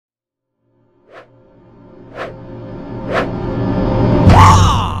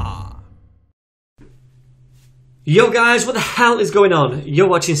Yo guys, what the hell is going on? You're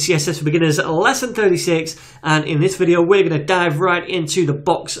watching CSS for Beginners lesson 36, and in this video we're going to dive right into the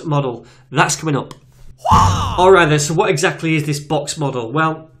box model. That's coming up. Alright then, so what exactly is this box model?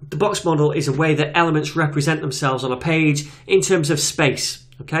 Well, the box model is a way that elements represent themselves on a page in terms of space,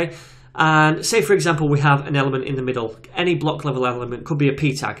 okay? And say for example we have an element in the middle. Any block level element could be a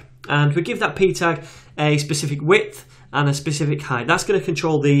p tag, and we give that p tag a specific width and a specific height. That's going to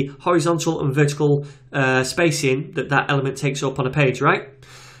control the horizontal and vertical spacing that that element takes up on a page, right?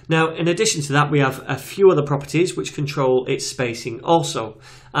 Now, in addition to that, we have a few other properties which control its spacing also.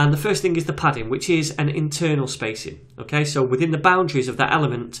 And the first thing is the padding, which is an internal spacing. Okay, so within the boundaries of that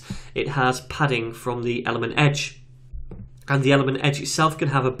element, it has padding from the element edge. And the element edge itself can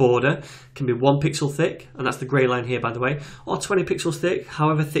have a border, can be 1 pixel thick, and that's the grey line here by the way, or 20 pixels thick,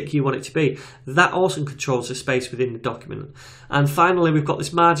 however thick you want it to be. That also controls the space within the document. And finally we've got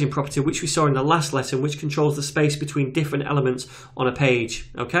this margin property which we saw in the last lesson, which controls the space between different elements on a page.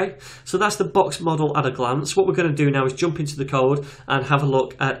 Okay, so that's the box model at a glance. What we're going to do now is jump into the code and have a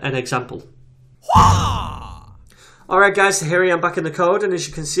look at an example. Alright guys, so here I am back in the code, and as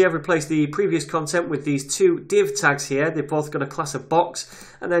you can see I've replaced the previous content with these two div tags here. They've both got a class of box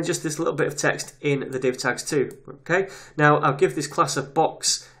and then just this little bit of text in the div tags too. Okay, now I'll give this class of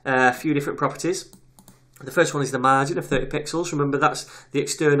box a few different properties. The first one is the margin of 30 pixels. Remember, that's the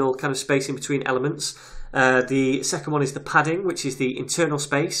external kind of spacing between elements. The second one is the padding, which is the internal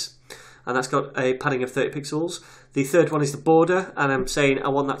space, and that's got a padding of 30 pixels. The third one is the border, and I'm saying I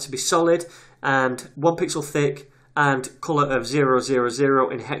want that to be solid and 1 pixel thick and colour of 000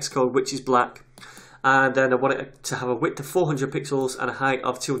 in hex code, which is black. And then I want it to have a width of 400 pixels and a height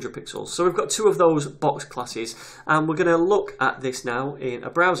of 200 pixels. So we've got two of those box classes, and we're going to look at this now in a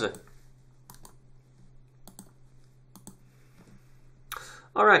browser.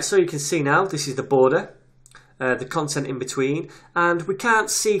 Alright, so you can see now this is the border, the content in between, and we can't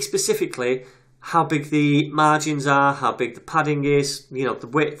see specifically how big the margins are, how big the padding is, you know, the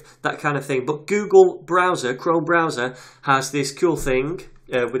width, that kind of thing. But Google browser, Chrome browser, has this cool thing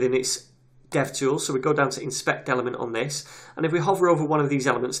within its dev tools. So we go down to inspect element on this, and if we hover over one of these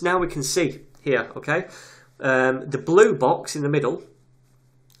elements, now we can see here, okay, the blue box in the middle,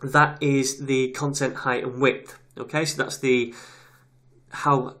 that is the content height and width. Okay, so that's the,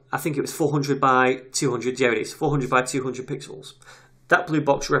 how, I think it was 400 by 200, yeah it is, 400 by 200 pixels. That blue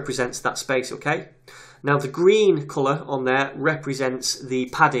box represents that space, okay? Now the green colour on there represents the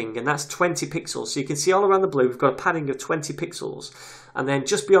padding, and that's 20 pixels. So you can see all around the blue we've got a padding of 20 pixels. And then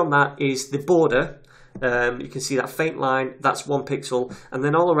just beyond that is the border. You can see that faint line, that's 1 pixel. And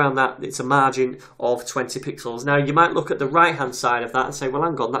then all around that it's a margin of 20 pixels. Now you might look at the right hand side of that and say, well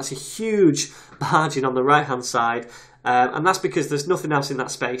hang on, that's a huge margin on the right hand side. And that's because there's nothing else in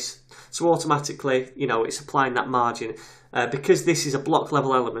that space. So automatically, you know, it's applying that margin. Because this is a block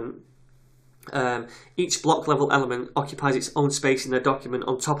level element, each block level element occupies its own space in the document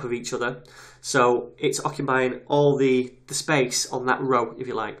on top of each other. So it's occupying all the space on that row, if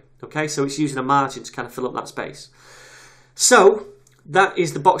you like. Okay, so it's using a margin to kind of fill up that space. So that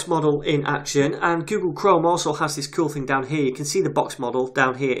is the box model in action, and Google Chrome also has this cool thing down here. You can see the box model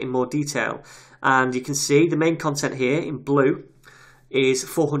down here in more detail, and you can see the main content here in blue is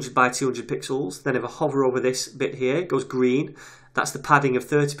 400 by 200 pixels. Then if I hover over this bit here, it goes green. That's the padding of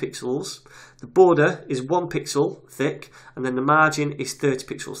 30 pixels. The border is 1 pixel thick, and then the margin is 30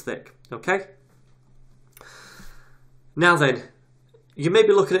 pixels thick. Okay? Now then, you may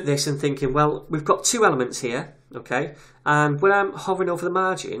be looking at this and thinking, well, we've got two elements here, okay? And when I'm hovering over the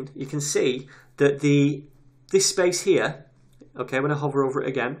margin, you can see that this space here, okay, when I hover over it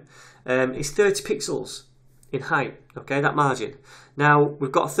again, is 30 pixels in height, okay, that margin. Now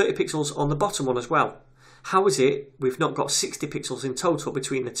we've got 30 pixels on the bottom one as well. How is it we've not got 60 pixels in total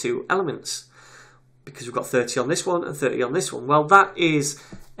between the two elements? Because we've got 30 on this one and 30 on this one. Well, that is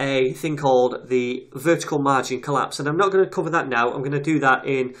a thing called the vertical margin collapse, and I'm not going to cover that now. I'm going to do that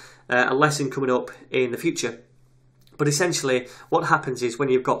in a lesson coming up in the future. But essentially what happens is when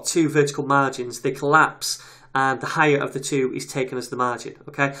you've got two vertical margins, they collapse, and the higher of the two is taken as the margin.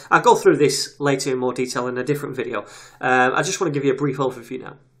 Okay, I'll go through this later in more detail in a different video. I just want to give you a brief overview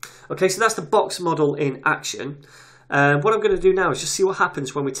now. Okay, so that's the box model in action. What I'm going to do now is just see what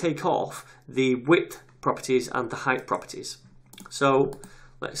happens when we take off the width properties and the height properties. So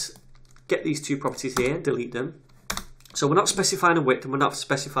let's get these two properties here and delete them. So we're not specifying a width and we're not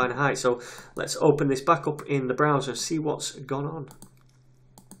specifying a height. So let's open this back up in the browser and see what's gone on.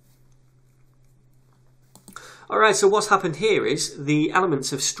 Alright, so what's happened here is the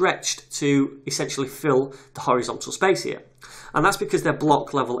elements have stretched to essentially fill the horizontal space here. And that's because they're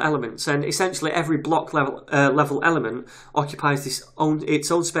block level elements, and essentially every block level element occupies its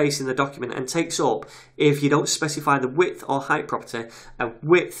own space in the document and takes up, if you don't specify the width or height property, a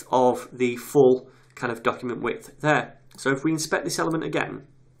width of the full kind of document width there. So if we inspect this element again,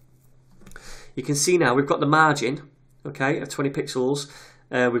 you can see now we've got the margin, okay, of 20 pixels.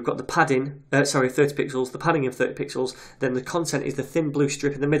 We've got the padding, 30 pixels, the padding of 30 pixels, then the content is the thin blue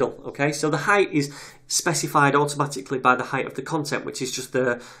strip in the middle, okay? So the height is specified automatically by the height of the content, which is just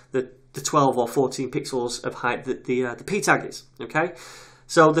the 12 or 14 pixels of height that the p tag is, okay?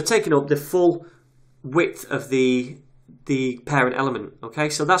 So they're taking up the full width of the parent element, okay?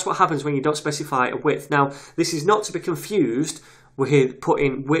 So that's what happens when you don't specify a width. Now, this is not to be confused with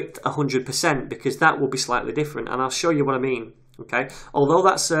putting width 100%, because that will be slightly different, and I'll show you what I mean. Okay, although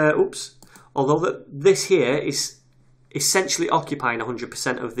that's this here is essentially occupying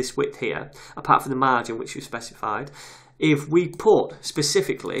 100% of this width here, apart from the margin which we specified. If we put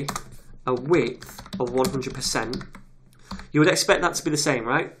specifically a width of 100%, you would expect that to be the same,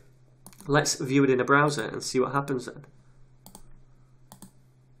 right? Let's view it in a browser and see what happens then.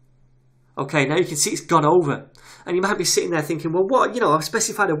 Okay, now you can see it's gone over. And you might be sitting there thinking, well, what, you know, I've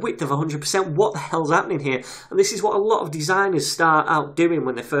specified a width of 100%, what the hell's happening here? And this is what a lot of designers start out doing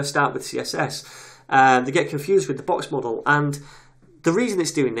when they first start with CSS. They get confused with the box model. And the reason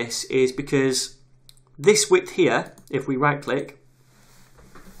it's doing this is because this width here, if we right click,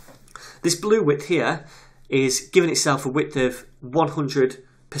 this blue width here is giving itself a width of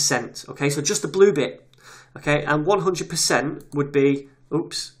 100%. Okay, so just the blue bit. Okay, and 100% would be,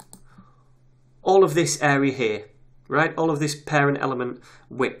 all of this area here, right? All of this parent element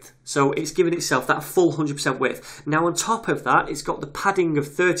width. So it's giving itself that full 100% width. Now on top of that, it's got the padding of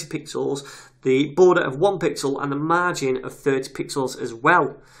 30 pixels, the border of 1 pixel, and the margin of 30 pixels as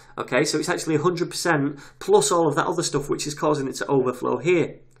well. Okay, so it's actually 100% plus all of that other stuff which is causing it to overflow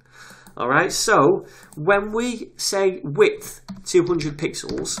here. Alright, so when we say width 200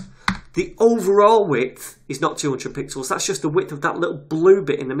 pixels, the overall width is not 200 pixels, that's just the width of that little blue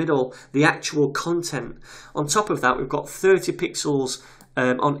bit in the middle, the actual content. On top of that, we've got 30 pixels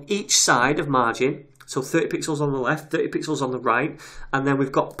on each side of margin, so 30 pixels on the left, 30 pixels on the right, and then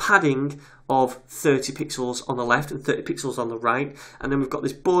we've got padding of 30 pixels on the left and 30 pixels on the right, and then we've got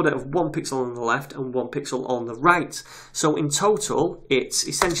this border of 1 pixel on the left and 1 pixel on the right. So in total, it's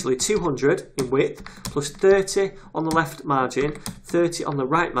essentially 200 in width, plus 30 on the left margin, 30 on the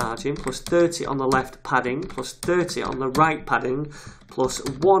right margin, plus 30 on the left padding, plus 30 on the right padding, plus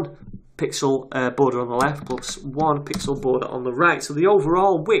 1 pixel border on the left, plus 1 pixel border on the right. So the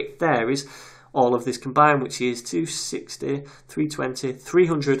overall width there is all of this combined, which is 260, 320,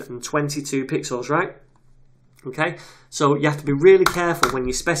 322 pixels, right? Okay, so you have to be really careful when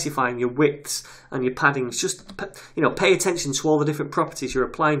you're specifying your widths and your paddings. Just, you know, pay attention to all the different properties you're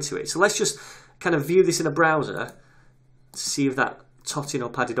applying to it. So let's just kind of view this in a browser to see if that totting or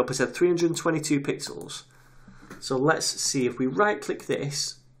padded up. I said 322 pixels. So let's see if we right click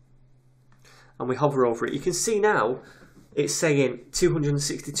this and we hover over it. You can see now it's saying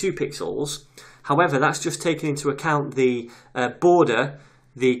 262 pixels. However, that's just taking into account the border,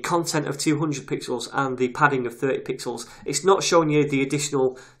 the content of 200 pixels and the padding of 30 pixels. It's not showing you the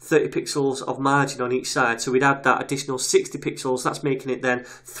additional 30 pixels of margin on each side. So we'd add that additional 60 pixels. That's making it then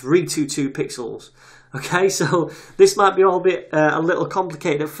 322 pixels. Okay, so this might be a little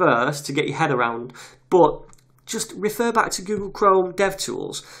complicated at first to get your head around, but just refer back to Google Chrome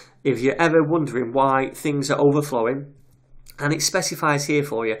DevTools if you're ever wondering why things are overflowing. And it specifies here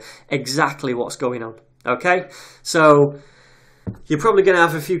for you exactly what's going on. Okay, so you're probably going to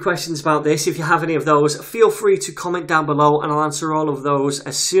have a few questions about this. If you have any of those, feel free to comment down below and I'll answer all of those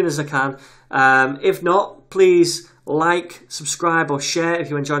as soon as I can. If not, please like, subscribe or share if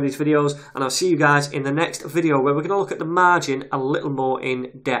you enjoy these videos, and I'll see you guys in the next video where we're going to look at the margin a little more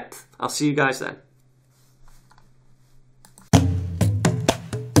in depth. I'll see you guys then.